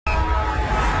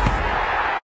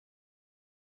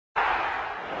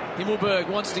Himmelberg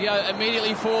wants to go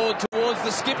immediately forward towards the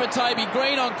skipper, Toby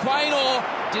Green, on Quaynor.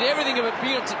 Did everything of it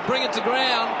to bring it to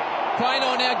ground.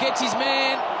 Quaynor now gets his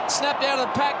man. Snapped out of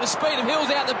the pack. The speed of Hill's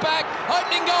out the back.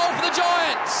 Opening goal for the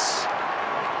Giants.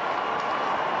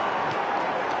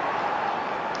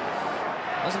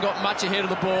 Hasn't got much ahead of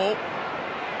the ball.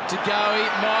 To Goey.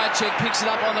 Myercheck picks it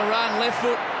up on the run. Left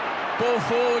foot. Ball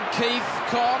forward. Keefe.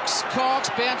 Cox.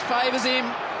 Bounce favours him.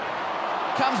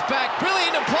 Comes back,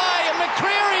 brilliant to play, and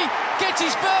mcCreery gets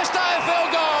his first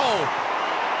AFL goal.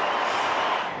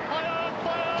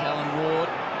 Callan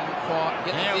Ward didn't quite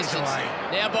get the distance.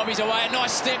 Now Bobby's away, a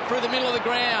nice step through the middle of the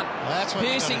ground. That's what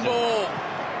piercing ball,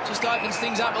 just opens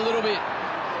things up a little bit.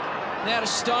 Now to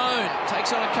Stone,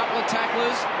 takes on a couple of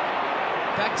tacklers.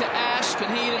 Back to Ash, can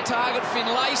he hit a target?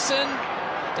 Finlayson.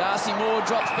 Darcy Moore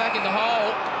drops back in the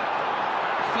hole.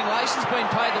 Finlayson's been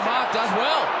paid the mark, does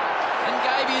well. And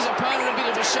gave his opponent a bit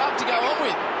of a shove to go on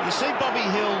with. You see Bobby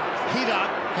Hill hit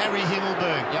up Harry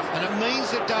Himmelberg, and it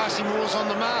means that Darcy Moore's on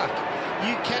the mark.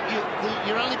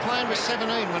 You're only playing with 17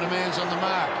 when a man's on the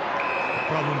mark.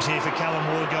 Problems here for Callum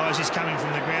Ward, guys. He's coming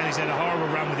from the ground. He's had a horrible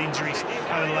run with injuries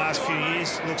over the last few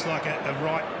years. Looks like a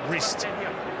right wrist.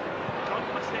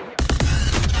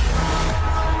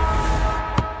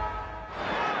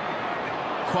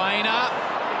 Quaynor.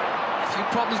 A few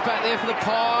problems back there for the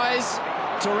Pies.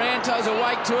 Taranto's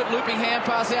awake to it, looping hand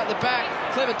pass out the back.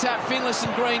 Clever tap,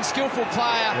 Finlayson Green, skillful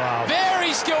player. Wow.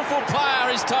 Very skillful player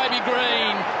is Toby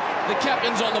Green. The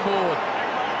captain's on the board.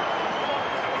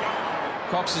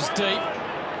 Cox is deep.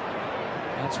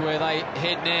 That's where they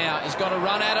head now. He's got to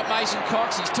run at it, Mason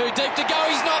Cox. He's too deep to go.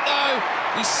 He's not, though.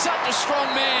 He's such a strong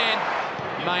man.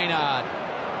 Maynard.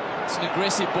 It's an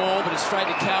aggressive ball, but it's straight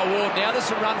to Cal Ward. Now there's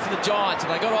a run for the Giants.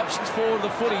 Have they got options forward of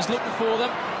the foot? He's looking for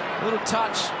them. A little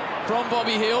touch from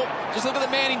Bobby Hill. Just look at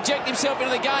the man inject himself into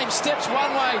the game. Steps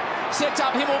one way, sets up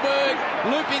Himmelberg.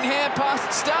 Looping hand pass.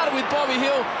 It started with Bobby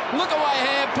Hill. Look away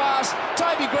hand pass.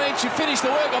 Toby Green should finish the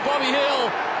work of Bobby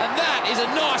Hill. And that is a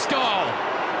nice goal.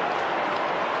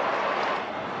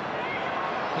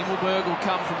 Himmelberg will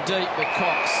come from deep, but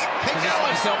Cox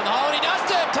positions himself in the hole, and he does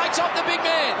turn. Takes off the big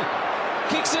man.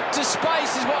 Kicks it to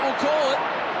space is what we'll call it.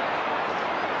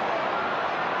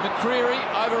 mcCreery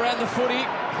overran the footy.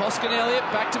 Hoskin Elliott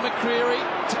back to mcCreery.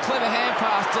 It's a clever hand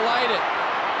pass, delayed it.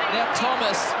 Now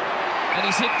Thomas, and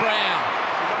he's hit Brown.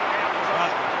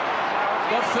 Right.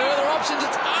 Got further options.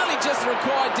 It's only just the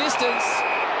required distance.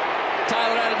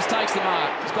 Taylor Adams takes the mark.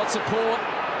 He's got support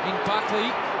in Buckley.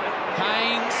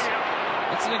 Haynes.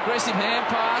 It's an aggressive hand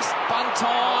pass.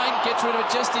 Buntine gets rid of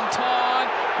it just in time.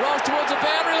 Rolls towards the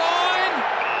boundary line.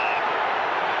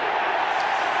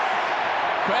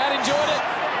 Crowd enjoyed it.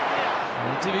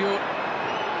 Difficult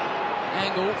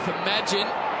angle for madgent.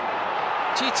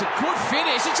 Gee, it's a good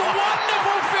finish. It's a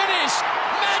wonderful finish.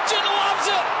 Madgent loves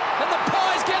it. And the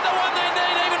Pies get the one they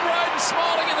need. Even Roden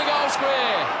smiling in the goal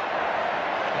square.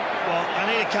 Well,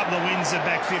 I need a couple of wins at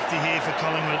back 50 here for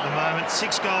Collingwood at the moment.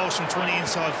 6 goals from 20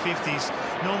 inside 50s.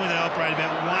 Normally they operate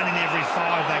about 1 in every 5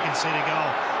 they can see to goal.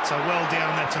 So well down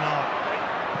on that tonight.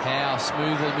 Howe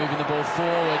smoothly moving the ball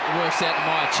forward. It works out to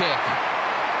Myercheck.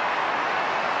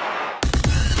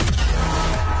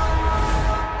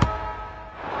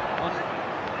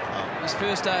 His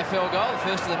first AFL goal, the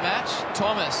first of the match.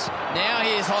 Thomas. Now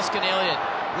here's Hoskin Elliott.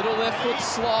 Little left foot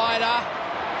slider.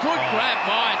 Good grab,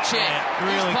 Myercheck. Yeah,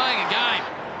 really. He's playing a game.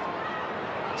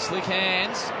 Slick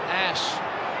hands. Ash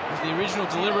was the original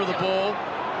deliverer of the ball.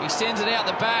 He sends it out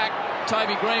the back.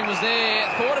 Toby Green was there.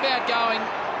 Thought about going.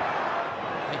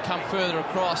 They come further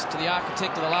across to the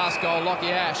architect of the last goal,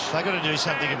 Lockie Ash. They've got to do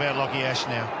something about Lockie Ash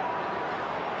now.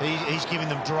 He's giving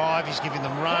them drive. He's giving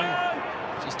them run.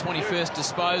 His 21st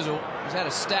disposal. He's had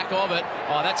a stack of it.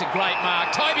 Oh, that's a great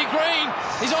mark. Toby Green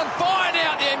is on fire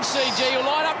now at the MCG. He'll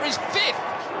line up for his 5th.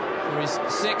 For his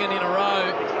 2nd in a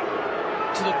row.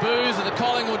 To the boos of the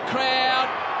Collingwood crowd.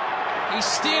 He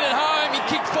steered it home. He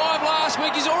kicked 5 last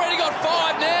week. He's already got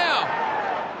 5 now.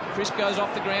 Crisp goes off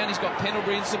the ground. He's got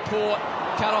Pendlebury in support.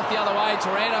 Cut off the other way.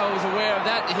 Taranto was aware of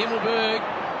that. To Himmelberg.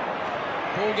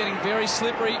 Ball getting very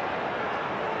slippery.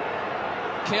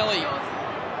 Kelly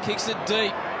kicks it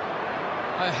deep.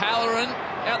 O'Halloran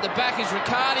out the back is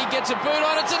Riccardi, gets a boot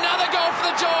on. It's another goal for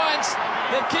the Giants.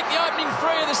 They've kicked the opening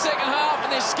 3 of the second half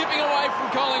and they're skipping away from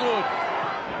Collingwood.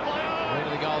 Where do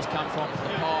the goals come from for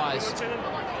the Pies?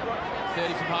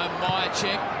 30 from home,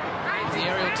 Myercheck is the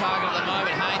aerial target at the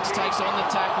moment. Haynes takes on the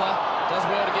tackler. Does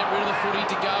well to get rid of the footy.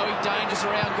 To go, he dangerous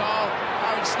around goal.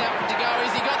 Hurried snap for to go.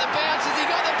 Has he got the bounce? Has he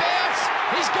got the bounce?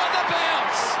 He's got the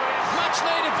bounce. Much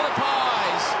needed for the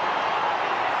Pies.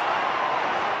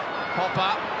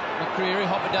 Hopper, mcCreery.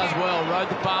 Hopper does well.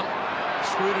 Rode the bump.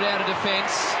 Screwed it out of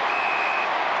defence.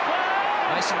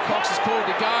 Mason Cox is called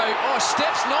to go. Oh,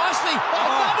 steps nicely. Oh,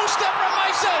 double step from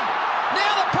Mason.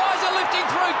 Now the Pies are lifting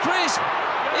through crisp.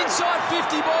 Inside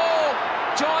 50 ball.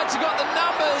 Giants have got the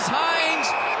numbers. Haynes.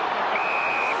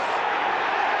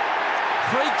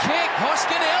 Free kick.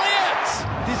 Hoskin Elliott.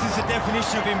 This is the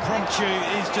definition of impromptu.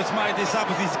 He's just made this up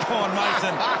as he's gone,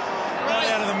 Mason. Right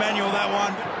out of the manual, that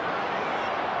one.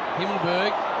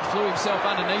 Himmelberg flew himself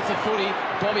underneath the footy.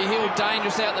 Bobby Hill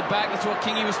dangerous out the back. That's what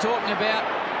Kingy was talking about.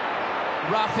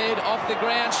 Rough head off the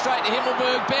ground, straight to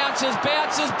Himmelberg. Bounces,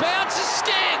 bounces, bounces,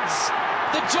 skids.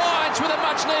 The Giants with a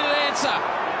much-needed answer.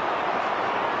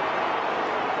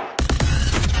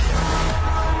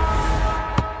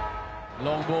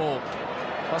 Long ball.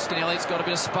 Hoskin Elliott's got a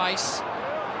bit of space.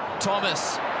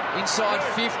 Thomas, inside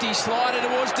 50, slided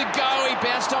towards to go. He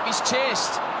bounced off his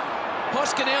chest.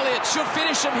 Hoskin Elliott should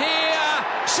finish him here.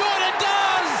 Short and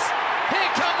does.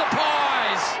 Here come the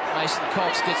Pies. Mason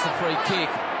Cox gets the free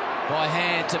kick. By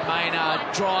hand to Maynard,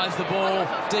 drives the ball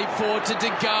deep forward to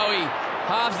De Goey.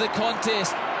 Halves the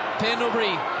contest.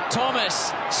 Pendlebury,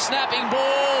 Thomas, snapping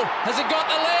ball. Has it got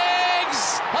the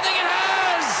legs? I think it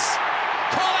has.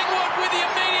 Collingwood with the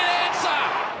immediate answer.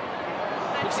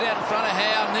 Puts it out in front of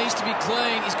Howe, needs to be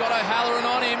clean. He's got O'Halloran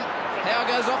on him. Howe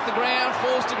goes off the ground,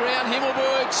 falls to ground.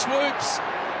 Himmelberg swoops.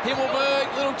 Himmelberg,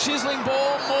 little chiselling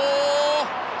ball, more.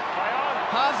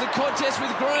 Halves the contest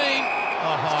with Green.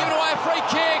 He's given away a free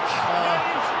kick.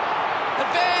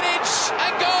 Advantage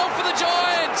and goal for the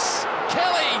Giants.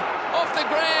 Kelly off the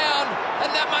ground, and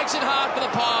that makes it hard for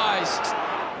the Pies.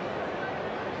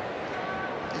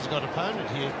 He's got an opponent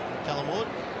here, Collingwood.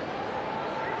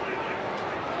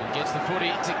 Gets the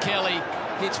footy to Kelly.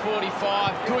 Hits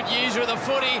 45. Good user of the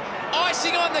footy.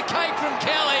 Icing on the cake from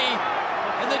Kelly.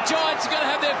 And the Giants are going to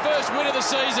have their first win of the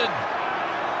season.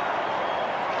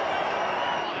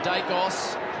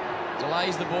 Dacos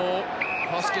delays the ball.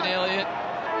 Hoskin Elliott.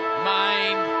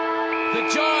 Main. The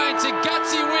Giants a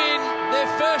gutsy win. Their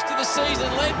first of the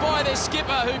season, led by their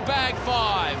skipper who bagged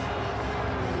 5.